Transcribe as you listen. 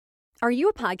Are you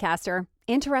a podcaster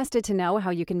interested to know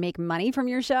how you can make money from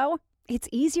your show? It's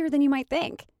easier than you might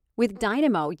think. With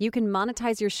Dynamo, you can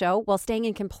monetize your show while staying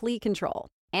in complete control.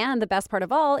 And the best part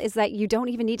of all is that you don't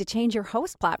even need to change your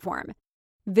host platform.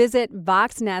 Visit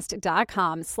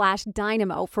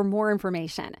voxnest.com/dynamo for more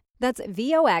information. That's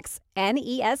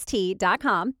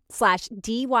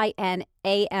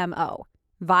voxnest.com/dynamo.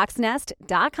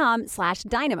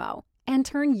 voxnest.com/dynamo and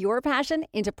turn your passion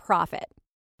into profit.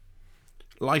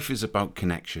 Life is about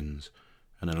connections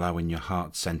and allowing your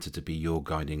heart centre to be your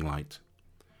guiding light.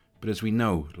 But as we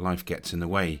know, life gets in the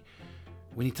way.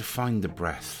 We need to find the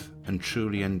breath and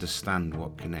truly understand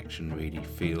what connection really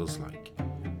feels like.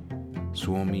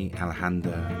 Swami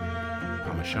Alejandra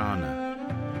Parmashana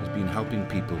has been helping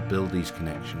people build these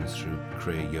connections through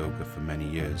Kriya Yoga for many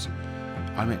years.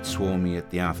 I met Swami at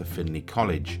the Arthur Findlay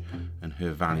College, and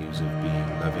her values of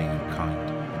being loving and kind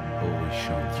always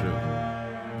shone through,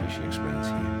 as she explains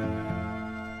here.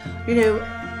 You know,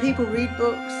 people read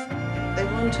books, they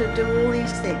want to do all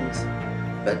these things,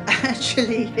 but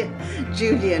actually,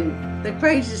 Julian, the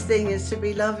greatest thing is to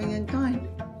be loving and kind.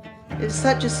 It's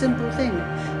such a simple thing,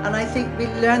 and I think we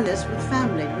learn this with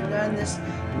family, we learn this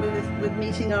with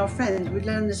meeting our friends, we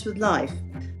learn this with life.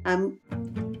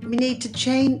 We need to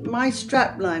change. My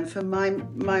strapline for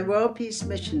my World Peace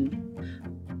Mission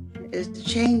is to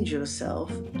change yourself,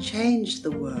 change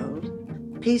the world,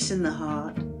 peace in the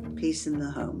heart, peace in the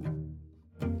home.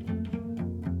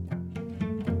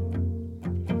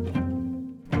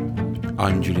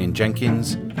 I'm Julian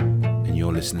Jenkins, and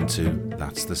you're listening to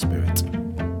That's the Spirit.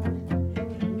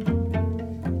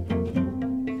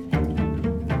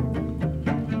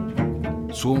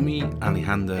 Swami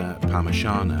Alejandra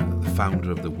Parmashana, the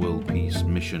founder of the World Peace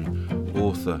Mission,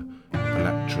 author,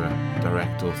 lecturer,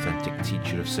 direct authentic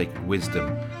teacher of sacred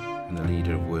wisdom, and the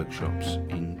leader of workshops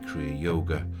in Kriya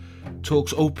Yoga,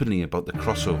 talks openly about the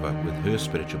crossover with her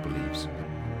spiritual beliefs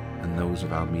and those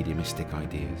of our mediumistic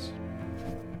ideas.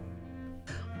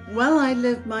 Well, I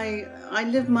live my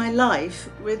life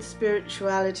with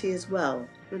spirituality as well.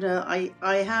 You know,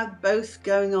 I have both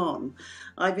going on.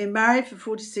 I've been married for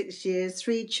 46 years,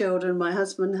 3 children. My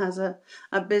husband has a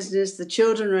business. The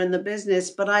children are in the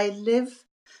business, but I live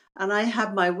and I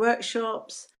have my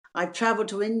workshops. I've traveled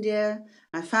to India.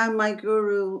 I found my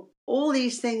guru, all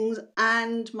these things,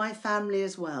 and my family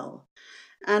as well.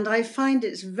 And I find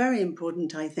it's very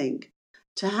important, I think,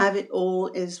 to have it all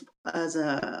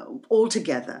all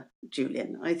together,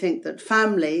 Julian. I think that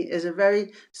family is a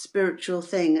very spiritual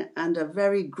thing and a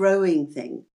very growing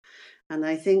thing. And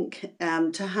I think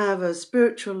to have a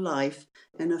spiritual life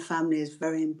in a family is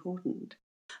very important.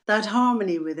 That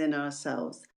harmony within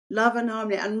ourselves, love and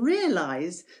harmony, and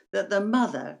realize that the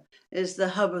mother is the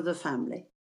hub of the family.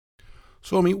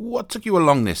 Swami, what took you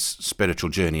along this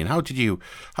spiritual journey, and how did you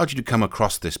come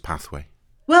across this pathway?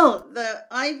 Well,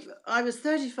 I was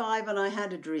 35 and I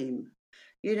had a dream.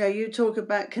 You know, you talk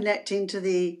about connecting to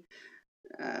the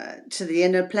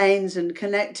inner planes and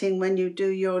connecting when you do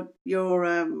your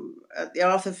at the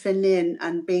Arthur Findlay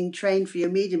and being trained for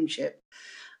your mediumship.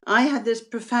 I had this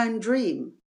profound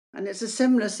dream, and it's a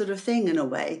similar sort of thing in a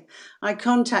way. I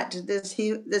contacted this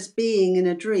being in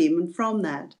a dream, and from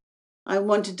that, I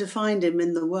wanted to find him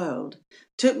in the world.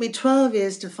 It took me 12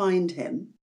 years to find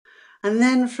him, and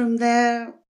then from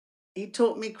there, he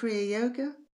taught me Kriya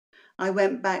Yoga. I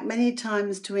went back many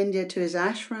times to India to his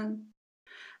ashram.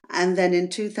 And then in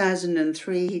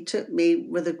 2003, he took me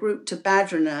with a group to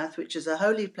Badrinath, which is a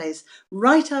holy place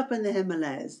right up in the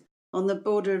Himalayas on the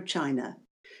border of China.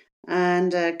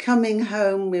 And coming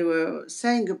home, we were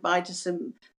saying goodbye to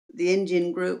the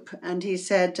Indian group. And he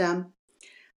said,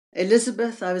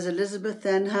 Elizabeth, I was Elizabeth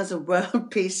then, has a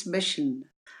World Peace Mission.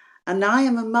 And I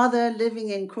am a mother living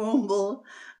in Cornwall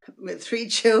with 3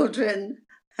 children.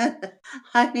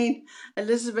 I mean,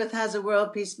 Elizabeth has a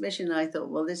World Peace Mission. I thought,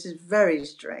 well, this is very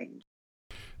strange.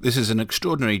 This is an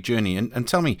extraordinary journey. And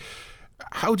tell me,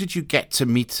 how did you get to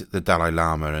meet the Dalai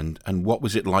Lama, and what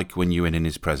was it like when you were in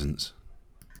his presence?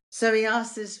 So he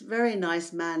asked this very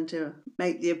nice man to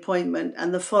make the appointment,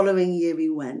 and the following year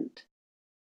we went.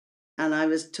 And I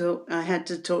had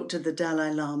to talk to the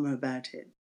Dalai Lama about it.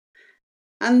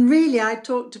 And really, I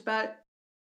talked about,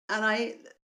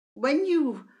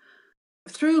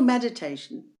 through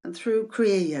meditation and through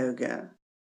Kriya Yoga,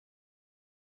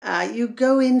 you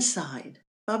go inside.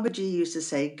 Babaji used to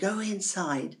say, go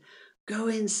inside.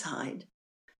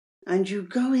 And you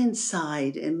go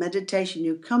inside in meditation.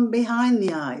 You come behind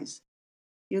the eyes.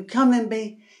 You come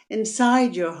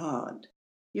inside your heart.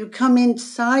 You come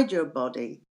inside your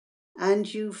body.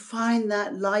 And you find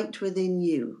that light within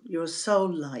you, your soul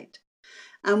light.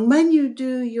 And when you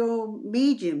do your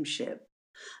mediumship,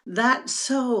 that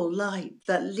soul light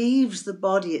that leaves the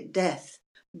body at death,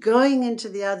 going into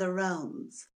the other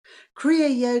realms,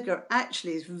 Kriya Yoga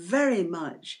actually is very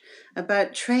much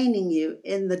about training you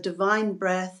in the divine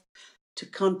breath to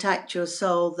contact your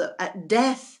soul, that at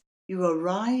death you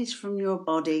arise from your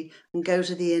body and go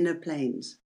to the inner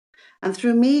planes. And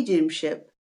through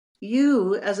mediumship,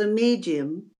 you as a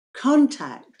medium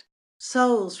contact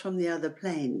souls from the other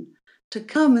plane to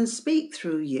come and speak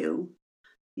through you.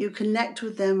 You connect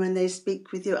with them when they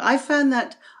speak with you. I found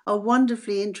that a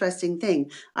wonderfully interesting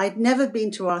thing. I'd never been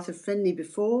to Arthur Findlay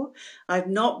before. I've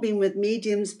not been with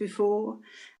mediums before.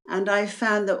 And I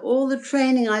found that all the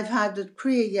training I've had with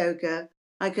Kriya Yoga,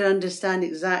 I could understand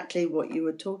exactly what you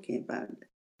were talking about.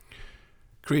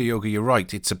 Kriya Yoga, you're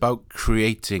right. It's about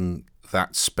creating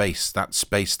that space that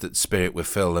spirit will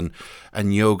fill.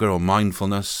 And yoga or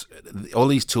mindfulness, all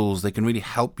these tools, they can really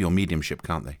help your mediumship,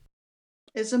 can't they?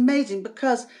 It's amazing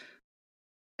because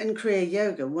in Kriya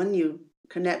Yoga, when you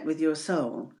connect with your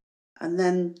soul, and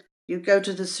then you go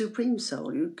to the Supreme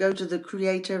Soul, you go to the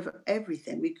creator of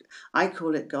everything. I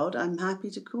call it God. I'm happy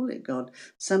to call it God.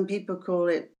 Some people call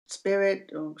it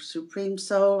Spirit or Supreme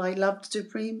Soul. I love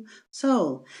Supreme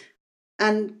Soul.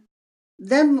 And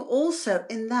them also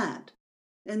in that,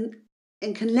 in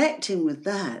connecting with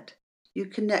that, you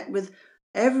connect with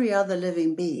every other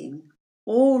living being,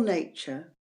 all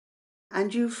nature,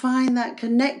 and you find that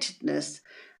connectedness,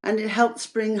 and it helps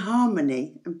bring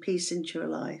harmony and peace into your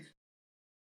life.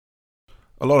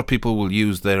 A lot of people will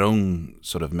use their own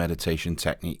sort of meditation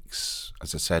techniques,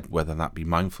 as I said, whether that be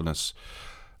mindfulness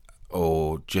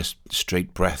or just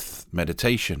straight breath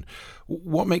meditation.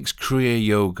 What makes Kriya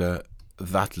Yoga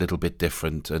that little bit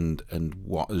different, and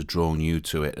what has drawn you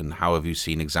to it, and how have you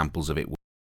seen examples of it?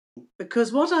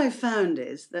 Because what I found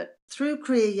is that through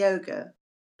Kriya Yoga,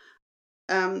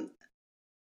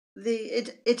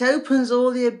 it opens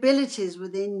all the abilities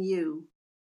within you.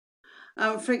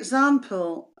 For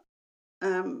example,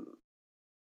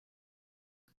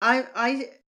 I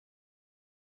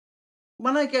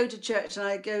when I go to church and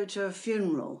I go to a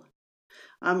funeral,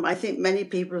 I think many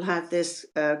people have this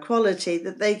quality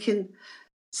that they can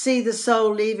see the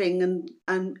soul leaving,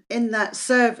 and in that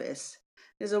service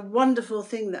there's a wonderful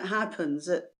thing that happens,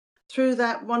 that through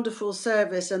that wonderful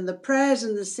service and the prayers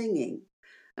and the singing,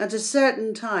 at a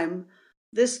certain time,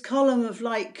 this column of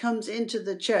light comes into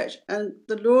the church, and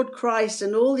the Lord Christ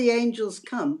and all the angels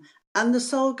come, and the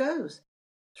soul goes.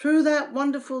 Through that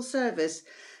wonderful service,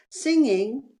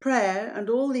 singing, prayer, and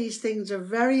all these things are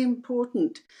very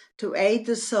important to aid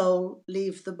the soul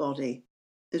leave the body.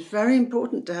 It's very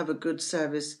important to have a good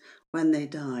service when they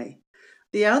die.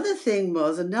 The other thing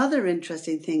was, another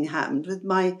interesting thing happened with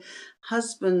my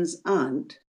husband's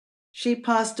aunt. She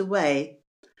passed away,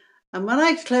 and when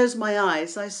I closed my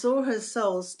eyes, I saw her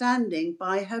soul standing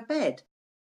by her bed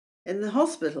in the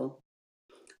hospital.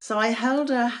 So I held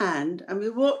her hand, and we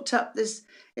walked up this,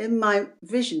 in my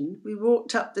vision, we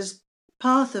walked up this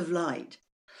path of light,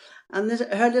 and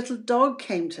her little dog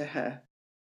came to her,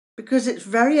 because it's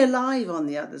very alive on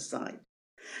the other side.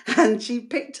 And she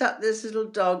picked up this little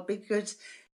dog because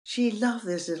she loved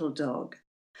this little dog.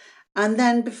 And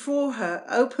then before her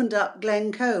opened up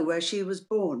Glencoe, where she was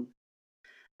born.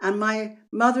 And my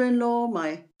mother-in-law,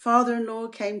 my father-in-law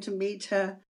came to meet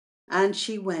her, and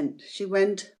she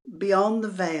went beyond the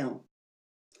veil.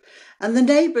 And the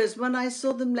neighbours, when I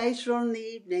saw them later on in the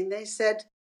evening, they said,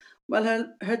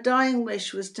 well, her dying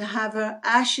wish was to have her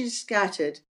ashes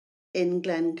scattered in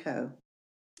Glencoe.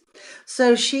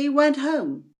 So she went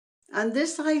home. And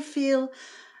this I feel,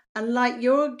 and like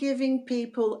you're giving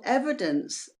people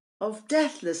evidence of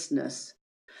deathlessness.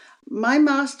 My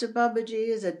master Babaji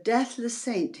is a deathless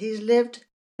saint. He's lived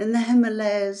in the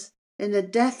Himalayas in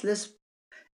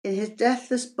his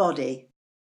deathless body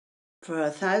for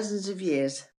thousands of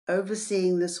years,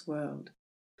 overseeing this world.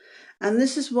 And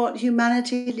this is what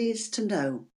humanity needs to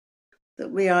know,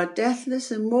 that we are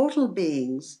deathless, immortal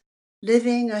beings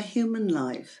living a human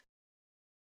life.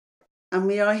 And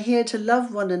we are here to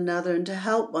love one another and to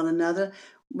help one another,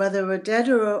 whether we're dead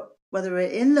or whether we're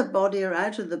in the body or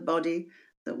out of the body,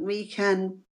 that we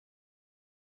can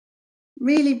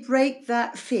really break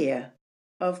that fear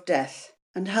of death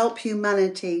and help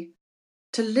humanity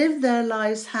to live their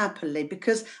lives happily.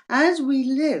 Because as we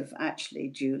live, actually,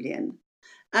 Julian,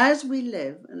 as we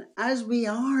live and as we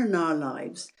are in our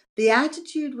lives, the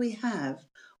attitude we have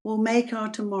will make our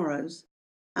tomorrows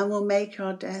and will make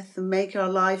our death and make our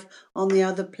life on the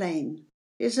other plane.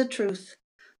 It's a truth.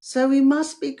 So we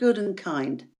must be good and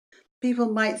kind.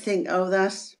 People might think, oh,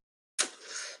 that's,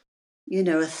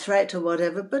 a threat or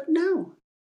whatever, but no.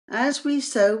 as we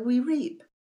sow, we reap.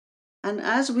 And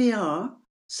as we are,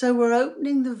 so we're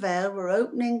opening the veil, we're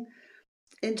opening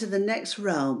into the next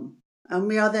realm. And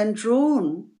we are then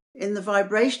drawn in the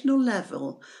vibrational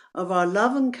level of our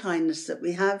love and kindness that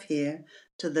we have here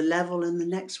to the level in the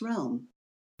next realm.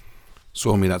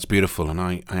 Swami, that's beautiful, and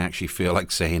I actually feel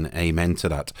like saying amen to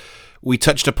that. We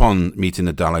touched upon meeting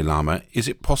the Dalai Lama. Is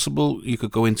it possible you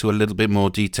could go into a little bit more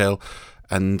detail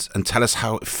and tell us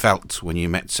how it felt when you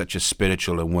met such a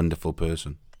spiritual and wonderful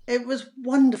person? It was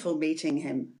wonderful meeting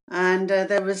him, and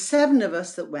there were 7 of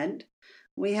us that went.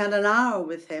 We had an hour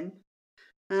with him,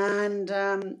 and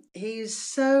he's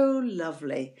so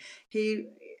lovely.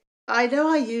 I know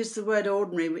I use the word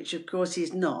ordinary, which of course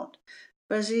he's not,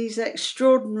 but he's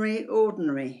extraordinary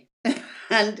ordinary.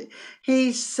 And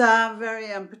he's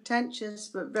very unpretentious,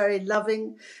 but very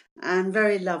loving and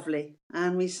very lovely.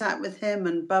 And we sat with him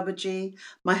and Babaji.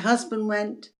 My husband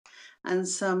went, and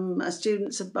some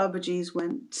students of Babaji's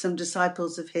went, some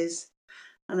disciples of his.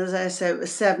 And as I say, it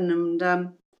was 7.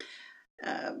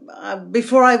 And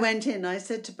before I went in, I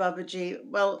said to Babaji,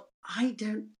 well,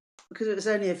 because it was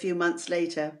only a few months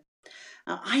later,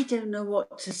 I don't know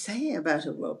what to say about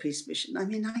a World Peace Mission. I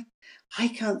mean, I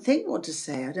can't think what to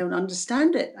say. I don't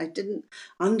understand it. I didn't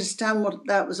understand what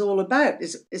that was all about.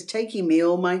 It's taking me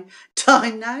all my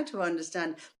time now to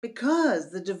understand,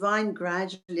 because the divine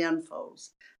gradually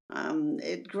unfolds.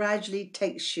 It gradually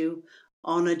takes you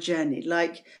on a journey,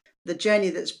 like the journey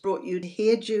that's brought you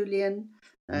here, Julian,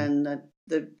 and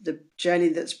the journey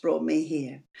that's brought me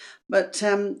here. But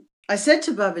I said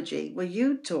to Babaji, well,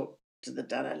 you talk to the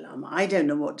Dalai Lama. I don't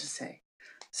know what to say.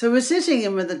 So we're sitting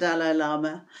in with the Dalai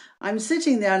Lama. I'm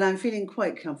sitting there and I'm feeling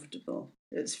quite comfortable.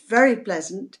 It's very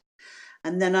pleasant.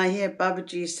 And then I hear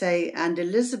Babaji say, and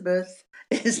Elizabeth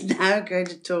is now going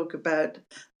to talk about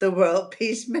the World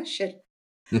Peace Mission.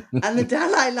 And the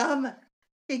Dalai Lama,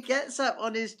 he gets up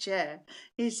on his chair.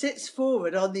 He sits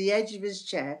forward on the edge of his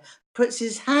chair, puts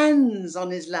his hands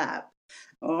on his lap,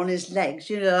 or on his legs,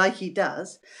 like he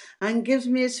does, and gives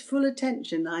me his full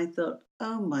attention. I thought,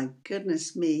 oh my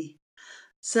goodness me.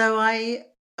 So I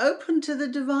opened to the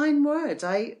divine words.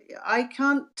 I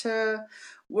can't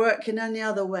work in any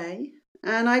other way.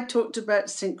 And I talked about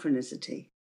synchronicity,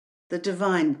 the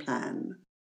divine plan,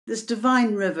 this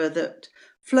divine river that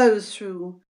flows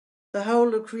through the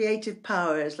whole of creative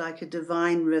power is like a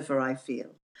divine river, I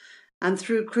feel. And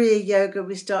through Kriya Yoga,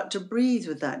 we start to breathe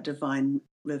with that divine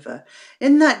river.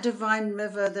 In that divine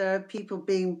river, there are people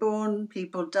being born,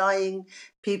 people dying,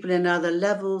 people in other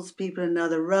levels, people in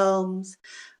other realms.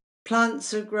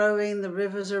 Plants are growing, the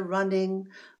rivers are running,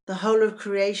 the whole of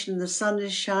creation, the sun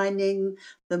is shining,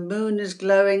 the moon is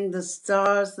glowing, the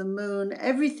stars, the moon,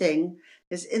 everything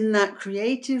is in that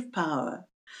creative power.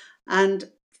 And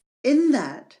in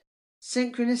that,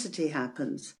 synchronicity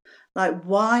happens. Like,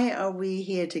 why are we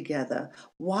here together?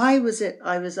 Why was it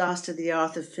I was asked to the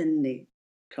Arthur Findlay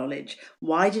College?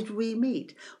 Why did we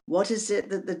meet? What is it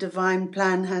that the divine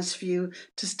plan has for you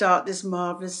to start this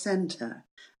marvelous centre?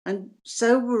 And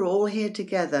so we're all here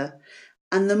together.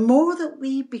 And the more that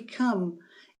we become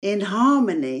in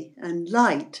harmony and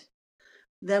light,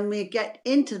 then we get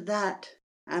into that,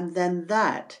 and then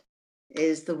that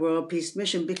is the World Peace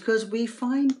Mission, because we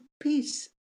find peace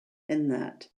in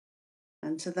that.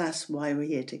 And so that's why we're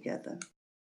here together.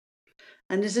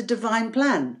 And it's a divine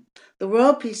plan. The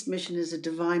World Peace Mission is a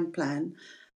divine plan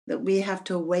that we have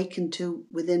to awaken to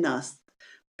within us.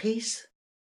 Peace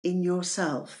in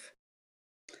yourself.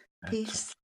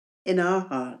 Peace in our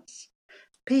hearts.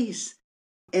 Peace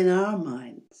in our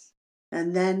minds.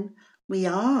 And then we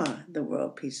are the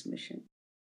World Peace Mission.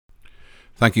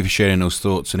 Thank you for sharing those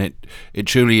thoughts. And it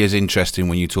truly is interesting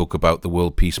when you talk about the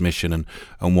World Peace Mission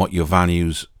and what your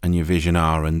values and your vision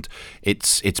are. And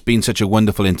it's been such a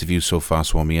wonderful interview so far,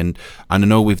 Swami. And I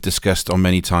know we've discussed on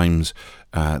many times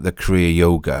the Kriya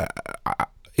Yoga.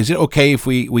 Is it okay if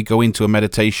we go into a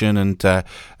meditation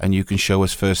and you can show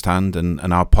us firsthand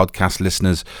and our podcast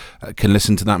listeners can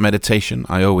listen to that meditation?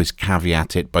 I always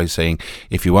caveat it by saying,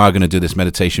 if you are going to do this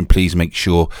meditation, please make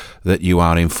sure that you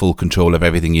are in full control of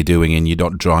everything you're doing and you're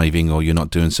not driving or you're not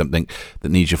doing something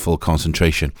that needs your full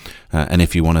concentration. And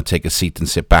if you want to take a seat and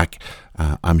sit back,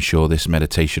 I'm sure this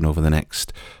meditation over the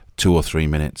next 2 or 3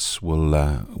 minutes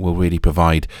will really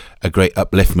provide a great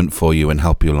upliftment for you and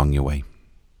help you along your way.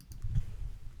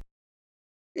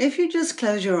 If you just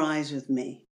close your eyes with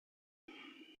me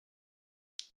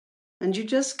and you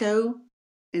just go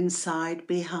inside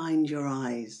behind your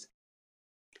eyes.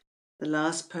 The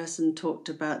last person talked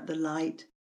about the light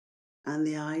and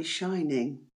the eyes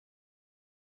shining.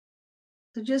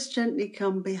 So just gently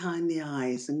come behind the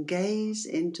eyes and gaze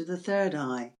into the third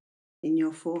eye, in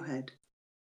your forehead.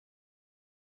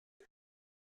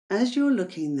 As you're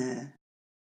looking there,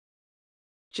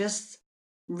 just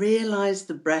realize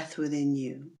the breath within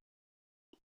you.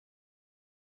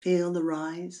 Feel the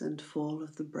rise and fall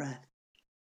of the breath.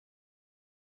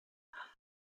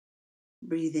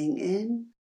 Breathing in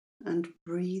and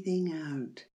breathing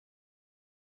out.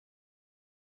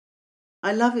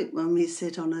 I love it when we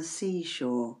sit on a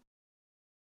seashore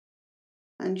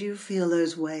and you feel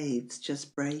those waves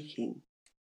just breaking.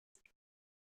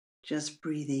 Just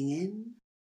breathing in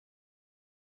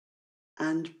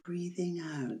and breathing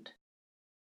out.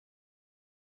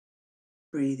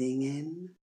 Breathing in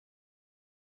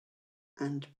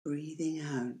and breathing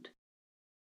out.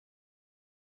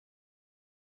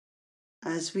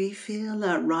 As we feel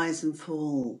that rise and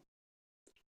fall,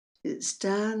 it's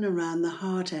down around the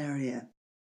heart area.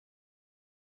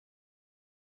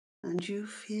 And you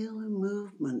feel a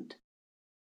movement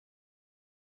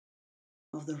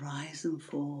of the rise and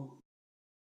fall.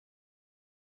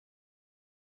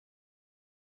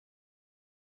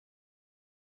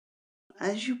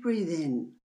 As you breathe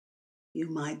in, you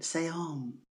might say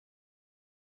Om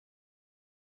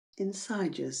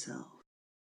inside yourself.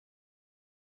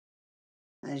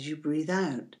 As you breathe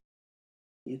out,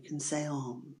 you can say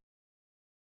Om.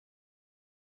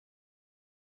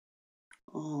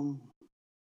 Om,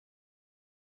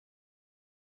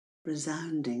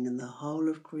 resounding in the whole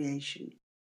of creation.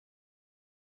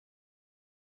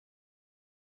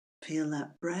 Feel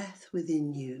that breath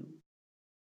within you.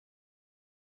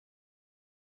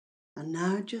 And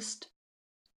now just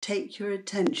take your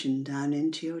attention down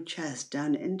into your chest,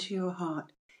 down into your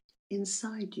heart,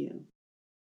 inside you.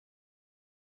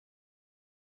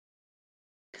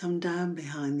 Come down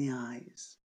behind the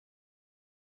eyes.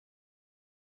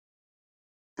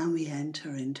 And we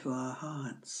enter into our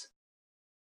hearts.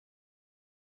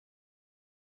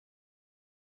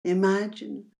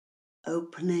 Imagine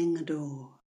opening a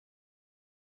door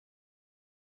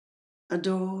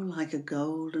like a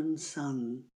golden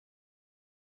sun.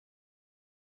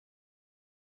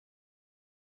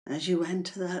 As you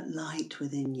enter that light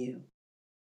within you,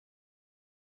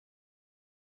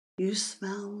 you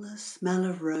smell the smell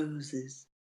of roses,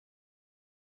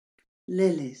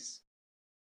 lilies,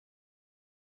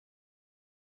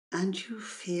 and you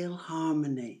feel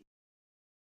harmony.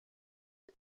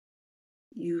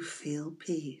 You feel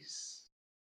peace.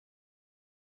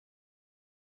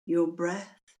 Your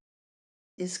breath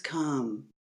is calm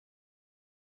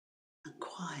and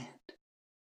quiet.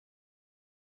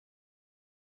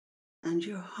 And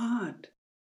your heart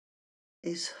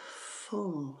is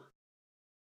full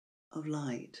of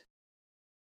light.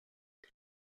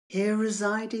 Here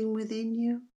residing within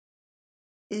you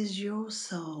is your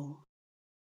soul,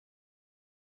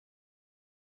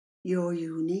 your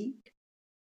unique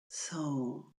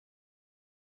soul.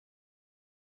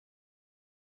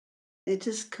 It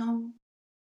has come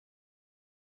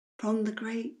from the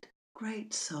great,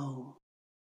 great soul,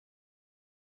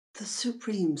 the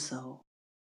supreme soul,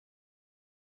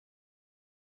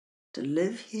 to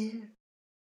live here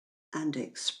and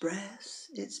express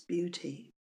its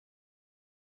beauty,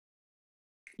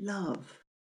 love,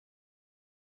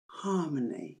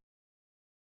 harmony,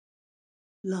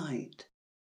 light.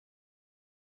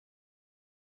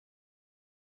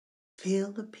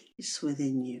 Feel the peace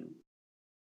within you.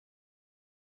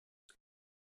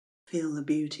 Feel the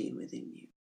beauty within you.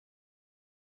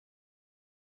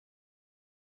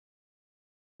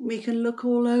 We can look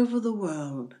all over the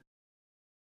world.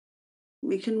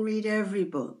 We can read every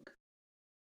book.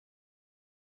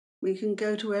 We can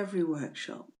go to every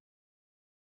workshop.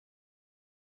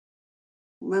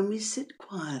 When we sit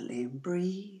quietly and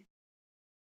breathe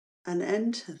and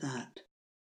enter that,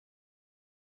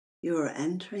 you are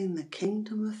entering the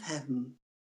kingdom of heaven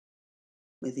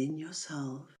within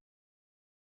yourself.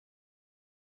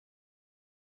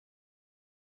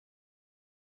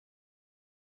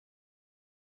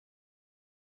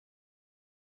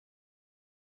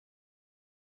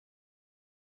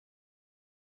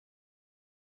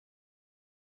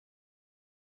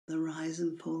 The rise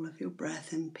and fall of your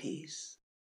breath in peace.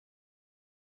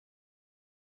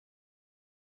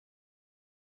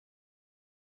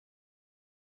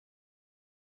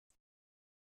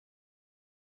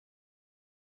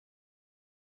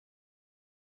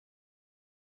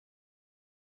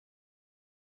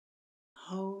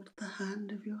 Hold the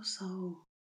hand of your soul.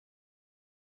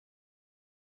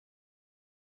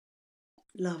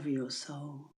 Love your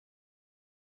soul.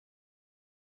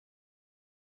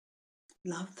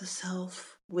 Love the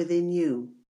self within you,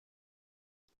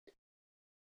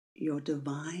 your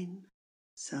divine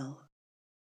self.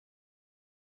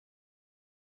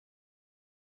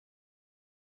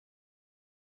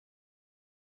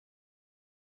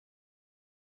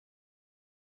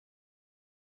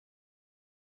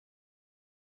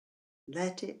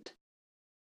 Let it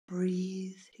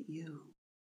breathe you.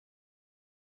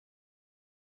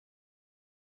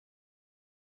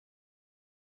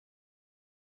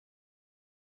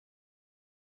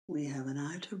 We have an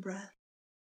outer breath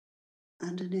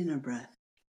and an inner breath.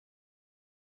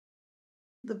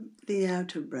 The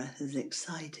outer breath is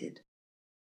excited,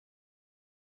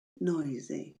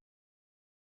 noisy,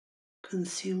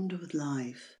 consumed with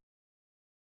life.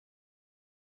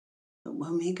 But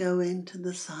when we go into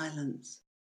the silence,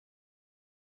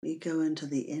 we go into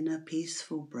the inner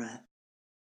peaceful breath.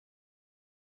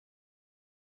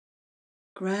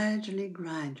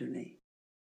 Gradually,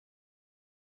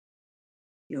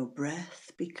 your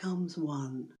breath becomes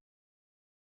one,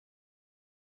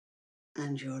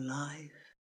 and your life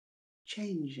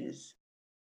changes.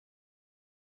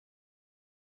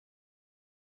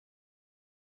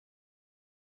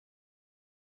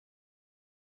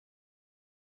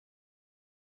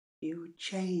 You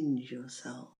change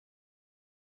yourself.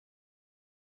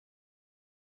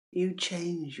 You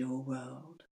change your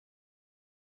world.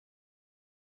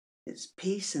 It's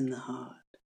peace in the heart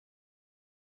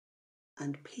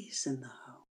and peace in the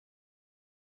home.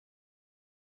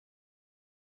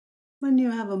 When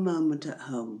you have a moment at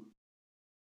home,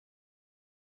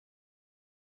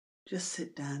 just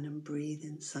sit down and breathe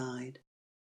inside.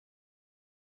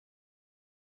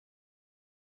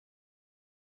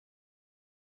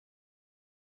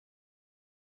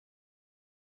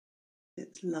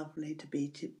 It's lovely to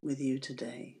be with you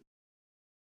today.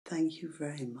 Thank you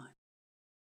very much.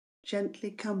 Gently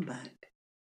come back.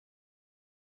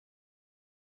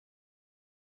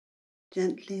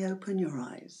 Gently open your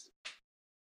eyes.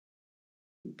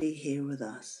 Be here with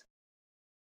us.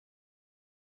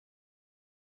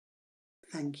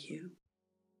 Thank you.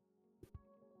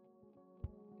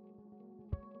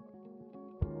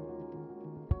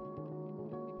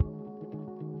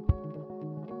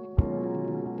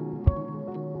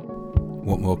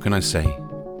 What more can I say?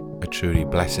 A truly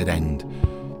blessed end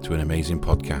to an amazing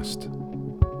podcast.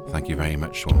 Thank you very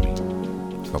much, Swami.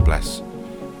 God bless.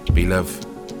 Be love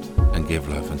and give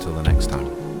love until the next time.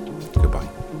 Goodbye.